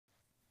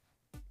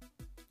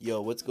Yo,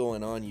 what's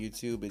going on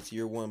YouTube? It's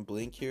Year 1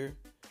 Blink here.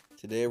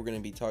 Today we're going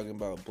to be talking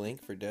about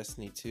Blink for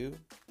Destiny 2.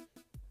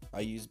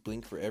 I use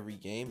Blink for every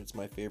game. It's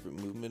my favorite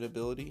movement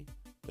ability.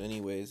 But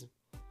anyways,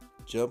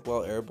 jump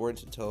while airborne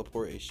to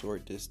teleport a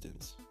short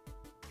distance.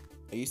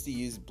 I used to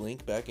use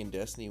Blink back in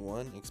Destiny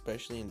 1,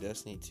 especially in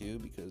Destiny 2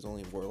 because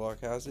only Warlock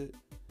has it.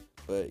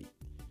 But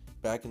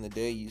back in the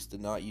day, you used to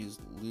not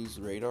lose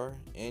radar,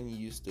 and you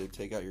used to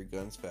take out your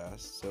guns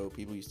fast. So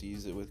people used to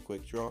use it with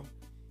quick draw,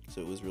 so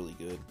it was really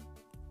good.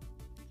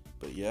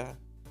 But yeah,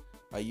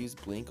 I use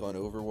Blink on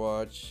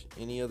Overwatch,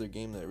 any other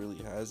game that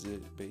really has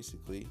it,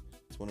 basically.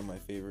 It's one of my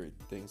favorite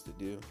things to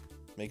do.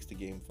 Makes the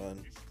game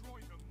fun.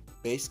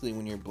 Basically,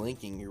 when you're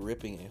blinking, you're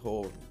ripping a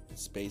hole in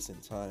space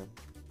and time,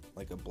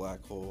 like a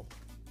black hole.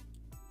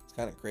 It's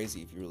kind of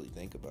crazy if you really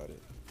think about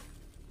it.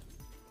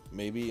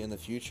 Maybe in the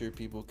future,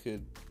 people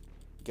could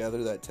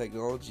gather that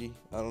technology,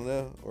 I don't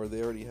know, or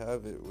they already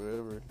have it,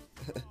 whatever.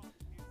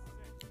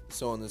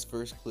 So on this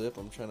first clip,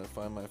 I'm trying to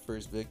find my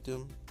first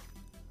victim.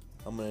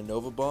 I'm gonna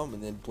Nova Bomb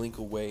and then blink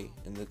away,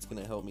 and that's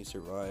gonna help me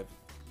survive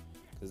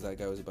because that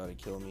guy was about to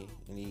kill me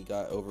and he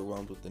got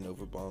overwhelmed with the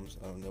Nova Bombs.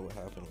 I don't know what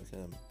happened with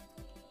him.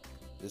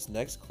 This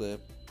next clip,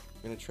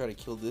 we're gonna try to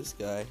kill this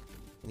guy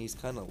and he's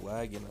kind of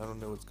lagging. I don't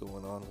know what's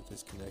going on with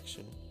his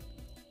connection,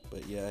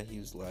 but yeah, he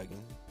was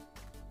lagging.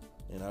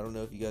 And I don't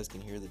know if you guys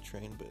can hear the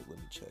train, but let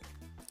me check.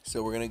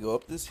 So we're gonna go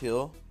up this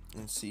hill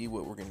and see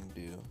what we're gonna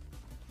do.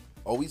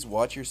 Always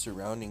watch your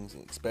surroundings,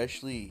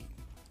 especially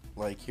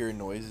like hear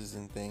noises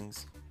and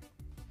things,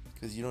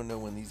 because you don't know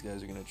when these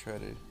guys are gonna try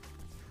to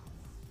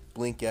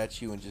blink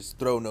at you and just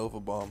throw Nova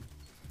Bomb,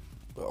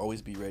 but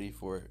always be ready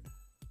for it.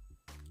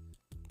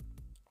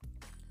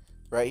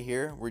 Right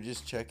here, we're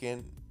just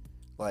checking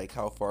like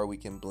how far we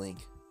can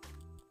blink.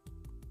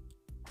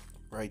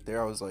 Right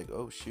there, I was like,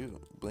 oh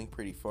shoot, blink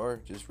pretty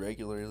far, just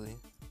regularly.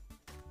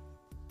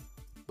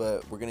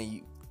 But we're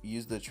gonna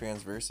use the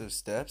transversive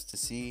steps to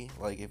see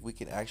like if we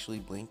can actually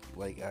blink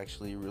like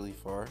actually really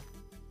far.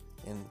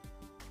 And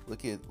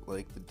look at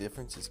like the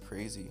difference is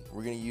crazy.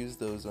 We're gonna use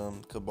those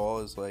Cabal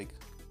as like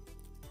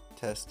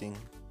testing.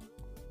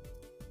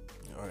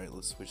 Alright,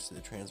 let's switch to the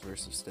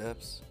transversive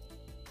steps.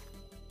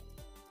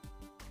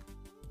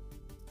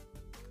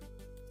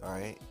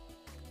 Alright,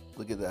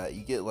 look at that.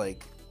 You get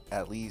like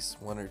at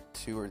least 1 or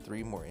 2 or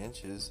 3 more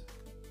inches.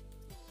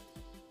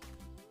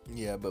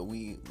 Yeah, but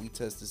we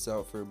test this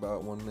out for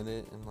about 1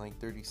 minute and like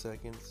 30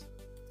 seconds.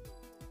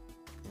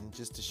 And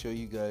just to show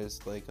you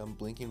guys, like I'm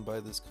blinking by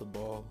this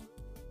Cabal.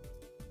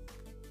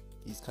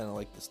 He's kind of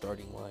like the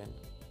starting line.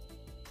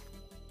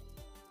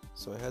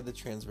 So I had the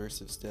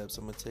transversive steps.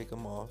 I'm going to take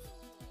them off.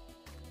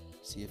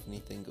 See if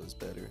anything goes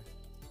better.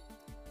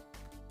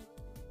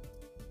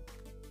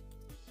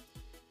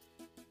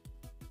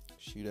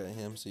 Shoot at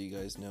him so you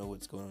guys know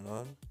what's going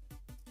on.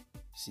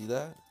 See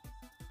that?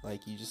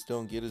 Like you just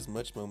don't get as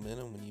much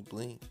momentum when you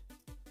blink.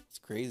 It's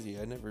crazy.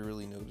 I never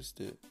really noticed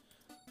it.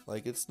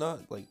 Like it's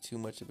not like too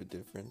much of a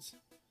difference,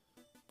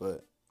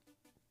 but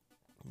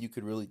you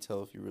could really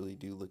tell if you really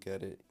do look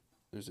at it.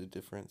 There's a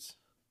difference.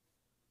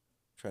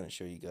 I'm trying to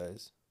show you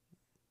guys.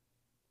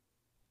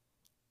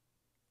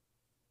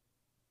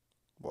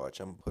 Watch,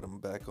 I'm gonna put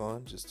them back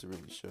on just to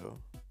really show.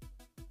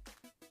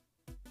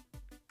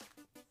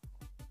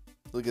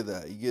 Look at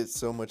that, you get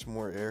so much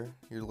more air.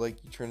 You're like,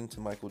 you turn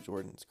into Michael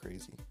Jordan, it's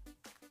crazy.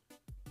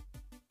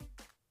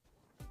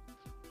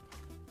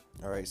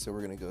 Alright, so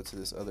we're gonna go to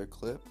this other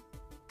clip.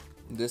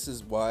 This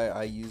is why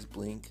I use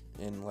Blink,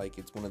 and like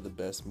it's one of the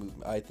best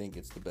I think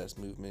it's the best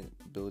movement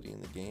ability in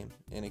the game,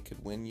 and it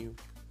could win you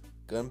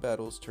gun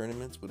battles,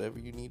 tournaments, whatever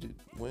you need to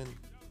win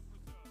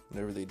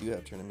whenever they do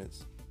have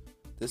tournaments.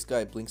 This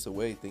guy blinks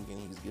away thinking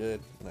he's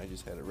good, and I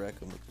just had to wreck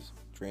him with this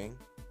drain.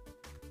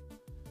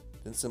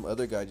 Then some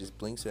other guy just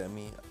blinks at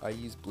me. I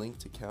use Blink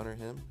to counter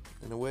him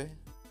in a way,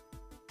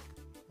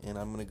 and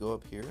I'm gonna go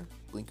up here,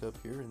 blink up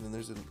here, and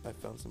then I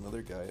found some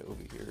other guy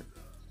over here.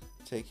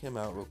 Take him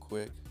out real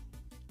quick.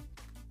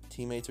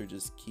 Teammates are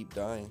just keep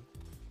dying,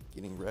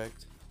 getting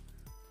wrecked.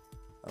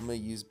 I'm gonna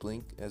use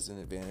Blink as an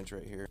advantage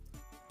right here.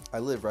 I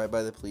live right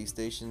by the police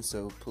station,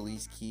 so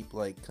police keep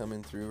like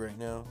coming through right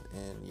now,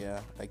 and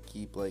yeah, I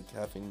keep like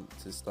having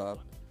to stop,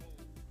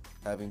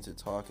 having to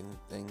talk and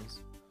things.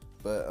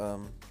 But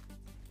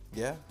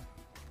yeah,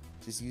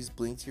 just use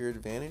Blink to your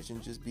advantage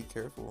and just be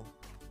careful.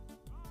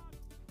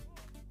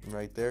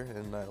 Right there,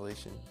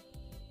 annihilation.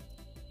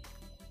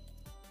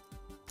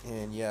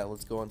 And yeah,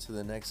 let's go on to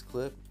the next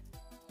clip.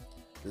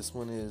 This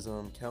one is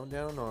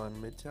Countdown on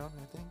Midtown,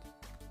 I think.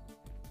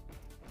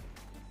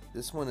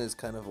 This one is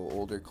kind of an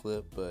older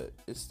clip, but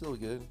it's still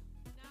good.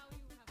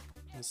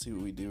 Let's see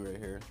what we do right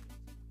here.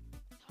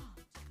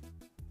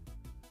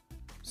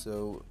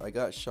 So I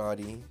got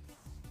Shoddy.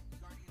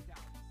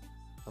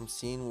 I'm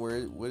seeing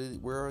where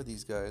are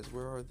these guys?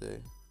 Where are they?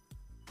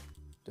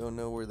 Don't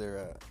know where they're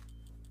at.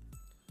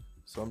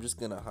 So I'm just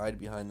gonna hide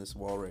behind this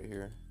wall right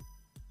here.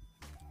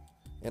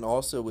 And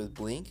also with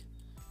Blink,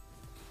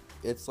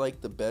 it's like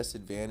the best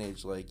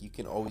advantage. Like you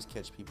can always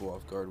catch people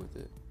off guard with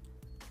it.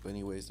 But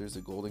anyways, there's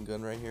a golden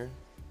gun right here.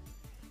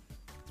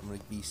 I'm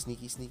gonna be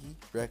sneaky,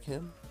 wreck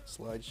him,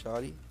 slide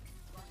shoddy,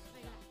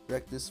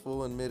 wreck this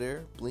fool in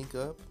midair, blink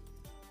up,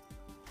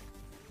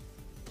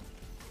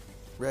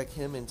 wreck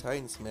him in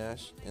Titan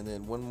Smash, and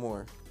then one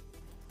more.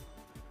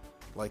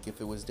 Like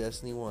if it was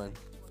Destiny 1,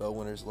 Fell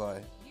Winners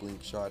Lie,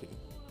 blink shoddy,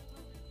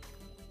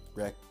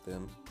 wreck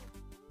them.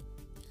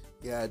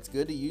 Yeah, it's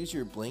good to use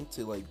your blink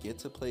to like get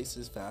to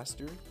places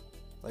faster.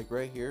 Like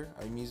right here,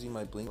 I'm using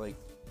my blink like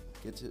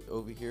get to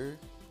over here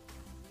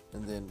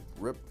and then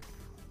rip.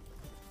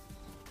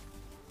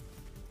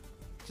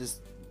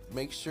 Just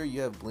make sure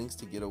you have blinks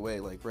to get away.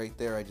 Like right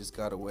there, I just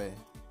got away.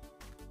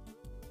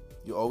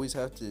 You always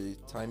have to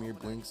time your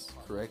blinks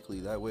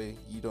correctly. That way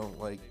you don't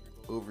like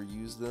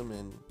overuse them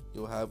and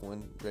you'll have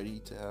one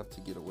ready to have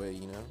to get away,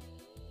 you know?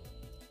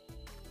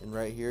 And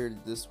right here,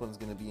 this one's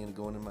going to be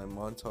going in my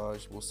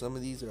montage. Well, some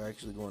of these are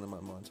actually going in my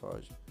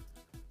montage.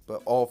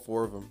 But all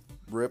 4 of them.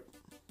 Rip.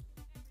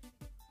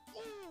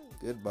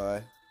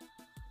 Goodbye.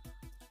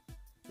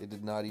 They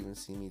did not even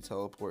see me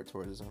teleport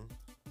towards them.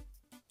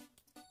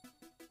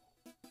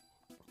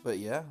 But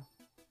yeah.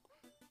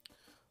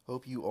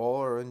 Hope you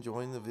all are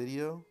enjoying the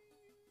video.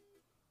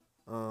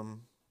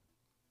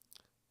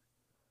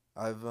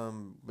 I've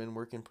been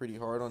working pretty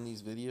hard on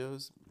these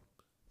videos.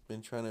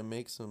 Been trying to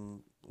make a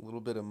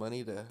little bit of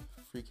money to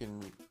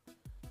freaking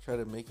try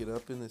to make it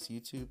up in this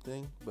YouTube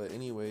thing. But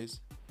anyways,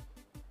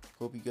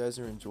 hope you guys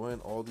are enjoying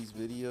all these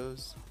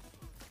videos.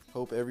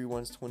 Hope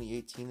everyone's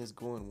 2018 is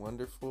going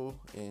wonderful.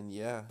 And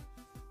yeah,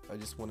 I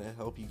just want to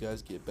help you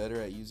guys get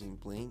better at using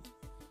Blink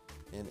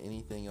and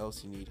anything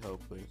else you need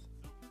help with.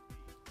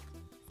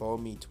 Follow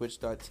me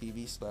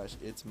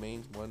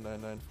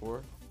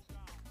twitch.tv/itsmains1994,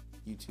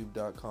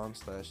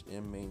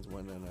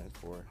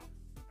 youtube.com/mmains1994.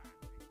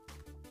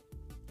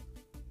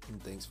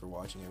 And thanks for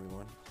watching,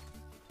 everyone.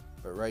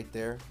 But right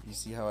there, you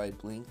see how I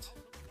blinked?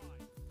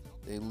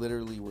 They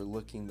literally were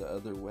looking the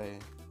other way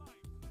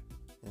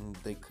and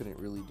they couldn't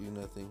really do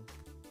nothing.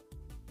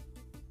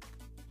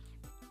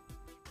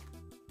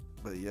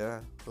 But yeah,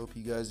 hope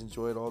you guys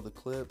enjoyed all the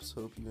clips.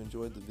 Hope you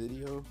enjoyed the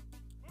video.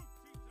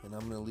 And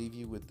I'm gonna leave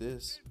you with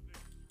this.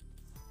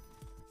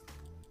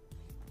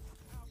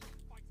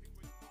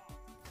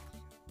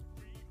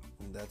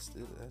 And that's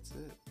it.